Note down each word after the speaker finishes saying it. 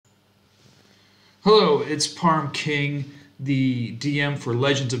Hello, it's Parm King, the DM for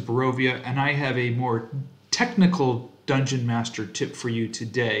Legends of Barovia, and I have a more technical Dungeon Master tip for you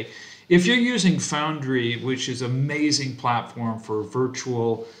today. If you're using Foundry, which is an amazing platform for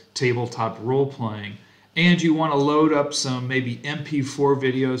virtual tabletop role-playing, and you want to load up some maybe mp4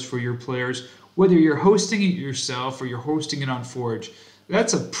 videos for your players, whether you're hosting it yourself or you're hosting it on Forge,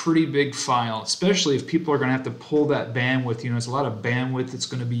 that's a pretty big file, especially if people are going to have to pull that bandwidth. There's a lot of bandwidth that's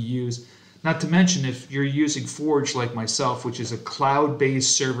going to be used. Not to mention, if you're using Forge like myself, which is a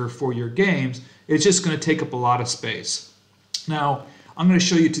cloud-based server for your games, it's just going to take up a lot of space. Now, I'm going to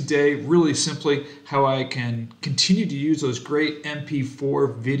show you today, really simply, how I can continue to use those great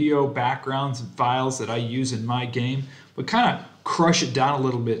mp4 video backgrounds and files that I use in my game, but kind of crush it down a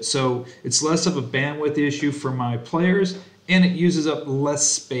little bit so it's less of a bandwidth issue for my players and it uses up less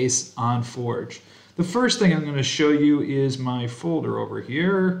space on Forge. The first thing I'm going to show you is my folder over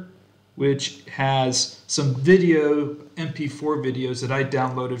here, which has some mp4 videos that I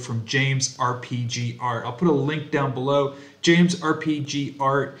downloaded from James RPG Art. I'll put a link down below. James RPG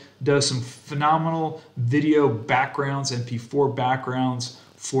Art does some phenomenal video backgrounds, mp4 backgrounds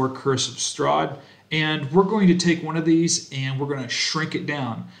for Curse of Strahd. And we're going to take one of these and we're going to shrink it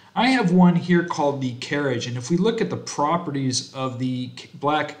down. I have one here called the carriage, and if we look at the properties of the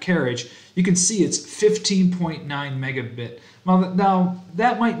black carriage, you can see it's 15.9 megabit. Now,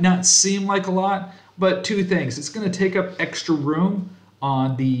 that might not seem like a lot, but two things. It's going to take up extra room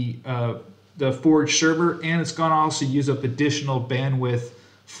on the Forge server, and it's going to also use up additional bandwidth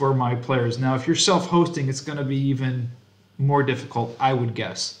for my players. Now, if you're self-hosting, it's going to be even more difficult, I would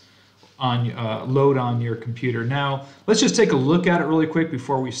guess, on load on your computer. Now, let's just take a look at it really quick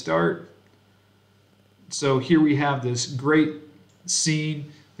before we start. So here we have this great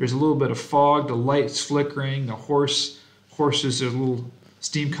scene. There's a little bit of fog, the light's flickering, the horses, there's a little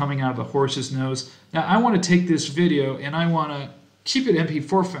steam coming out of the horse's nose. Now I want to take this video and I want to keep it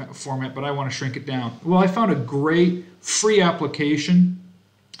mp4 format, but I want to shrink it down. Well, I found a great free application,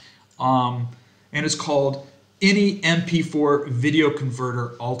 and it's called Any mp4 Video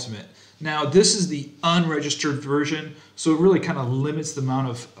Converter Ultimate. Now this is the unregistered version, so it really kind of limits the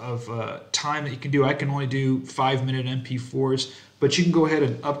amount of time that you can do. I can only do 5-minute mp4s, but you can go ahead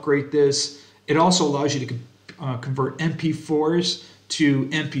and upgrade this. It also allows you to convert mp4s to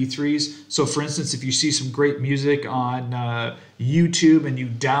mp3s. So for instance, if you see some great music on YouTube and you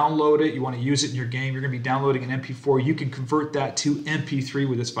download it, you want to use it in your game, you're going to be downloading an mp4, you can convert that to mp3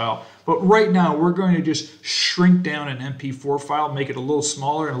 with this file. But right now we're going to just shrink down an mp4 file, make it a little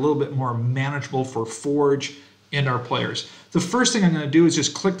smaller and a little bit more manageable for Forge and our players. The first thing I'm going to do is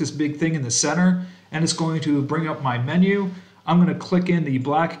just click this big thing in the center, and it's going to bring up my menu. I'm going to click in the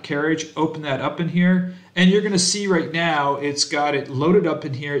black carriage, open that up in here, and you're going to see right now it's got it loaded up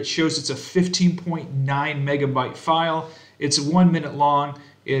in here. It shows it's a 15.9 megabyte file. It's 1 minute long.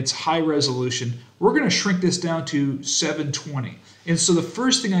 It's high resolution. We're going to shrink this down to 720. And so the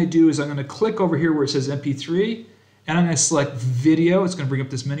first thing I do is I'm going to click over here where it says MP3, and I'm going to select video. It's going to bring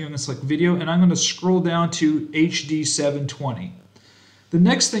up this menu. I'm going to select video, and I'm going to scroll down to HD 720. The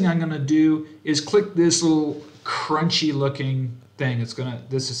next thing I'm going to do is click this little crunchy looking thing.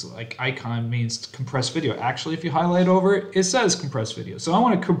 This is like icon means compressed video. Actually, if you highlight over it, it says compressed video. So I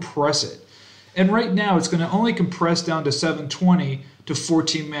want to compress it. And right now it's going to only compress down to 720 to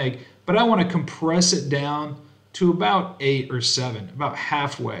 14 meg, but I want to compress it down to about 8 or 7, about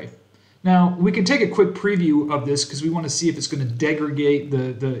halfway. Now we can take a quick preview of this because we want to see if it's going to degrade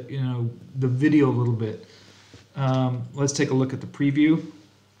the video a little bit. Let's take a look at the preview.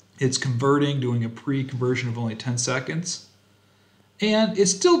 It's converting, doing a pre-conversion of only 10 seconds. And it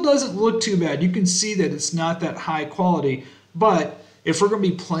still doesn't look too bad. You can see that it's not that high quality, but if we're going to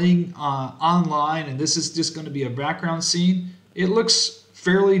be playing online and this is just going to be a background scene, it looks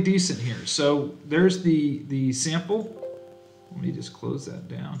fairly decent here. So there's the sample. Let me just close that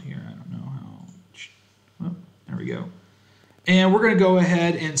down here. I don't know how. Oh, there we go. And we're going to go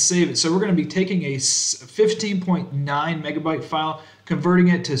ahead and save it. So we're going to be taking a 15.9 megabyte file, converting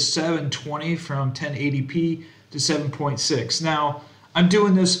it to 720 from 1080p to 7.6. Now, I'm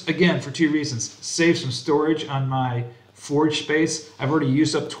doing this, again, for two reasons. Save some storage on my Forge space. I've already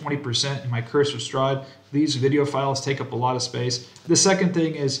used up 20% in my Curse of Strahd. These video files take up a lot of space. The second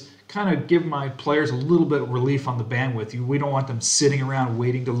thing is kind of give my players a little bit of relief on the bandwidth. We don't want them sitting around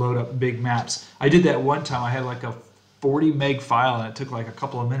waiting to load up big maps. I did that one time. I had like a 40 meg file and it took like a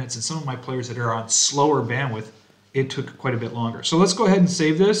couple of minutes, and some of my players that are on slower bandwidth, it took quite a bit longer. So let's go ahead and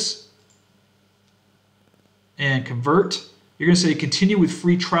save this and convert. You're going to say continue with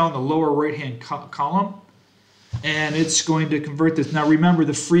free trial in the lower right hand column. and it's going to convert this. Now remember,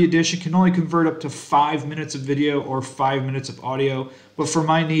 the free edition can only convert up to 5 minutes of video or 5 minutes of audio, but for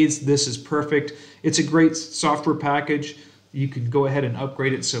my needs, this is perfect. It's a great software package. You can go ahead and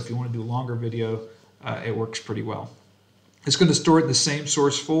upgrade it, so if you want to do a longer video, it works pretty well. It's going to store it in the same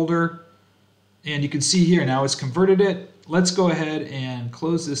source folder, and you can see here now it's converted it. Let's go ahead and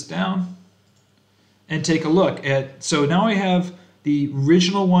close this down and take a look at, so now I have the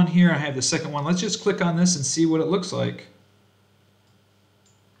original one here, I have the second one. Let's just click on this and see what it looks like.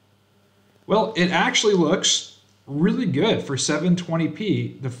 Well, it actually looks really good for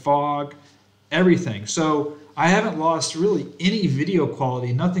 720p, the fog, everything. So I haven't lost really any video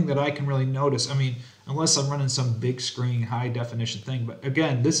quality, nothing that I can really notice. I mean, unless I'm running some big screen, high definition thing. But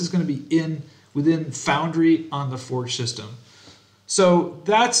again, this is going to be within Foundry on the Forge system. So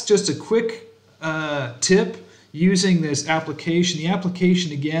that's just a quick tip using this application. The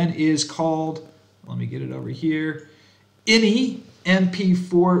application again is called, let me get it over here, any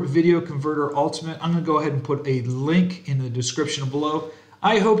mp4 Video Converter Ultimate. I'm going to go ahead and put a link in the description below.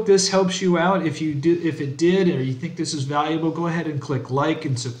 I hope this helps you out. If it did, or you think this is valuable, go ahead and click like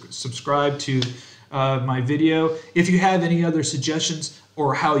and subscribe to my video. If you have any other suggestions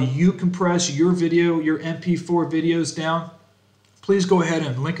or how you compress your video, your mp4 videos down, please go ahead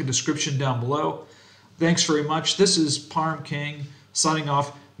and link a description down below. Thanks very much. This is Parm King signing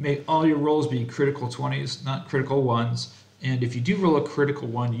off. May all your rolls be critical 20s, not critical 1s. And if you do roll a critical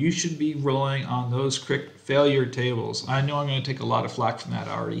 1, you should be rolling on those crit failure tables. I know I'm going to take a lot of flack from that.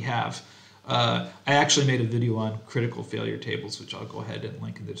 I already have. I actually made a video on critical failure tables, which I'll go ahead and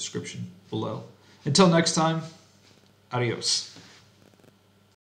link in the description below. Until next time, adios.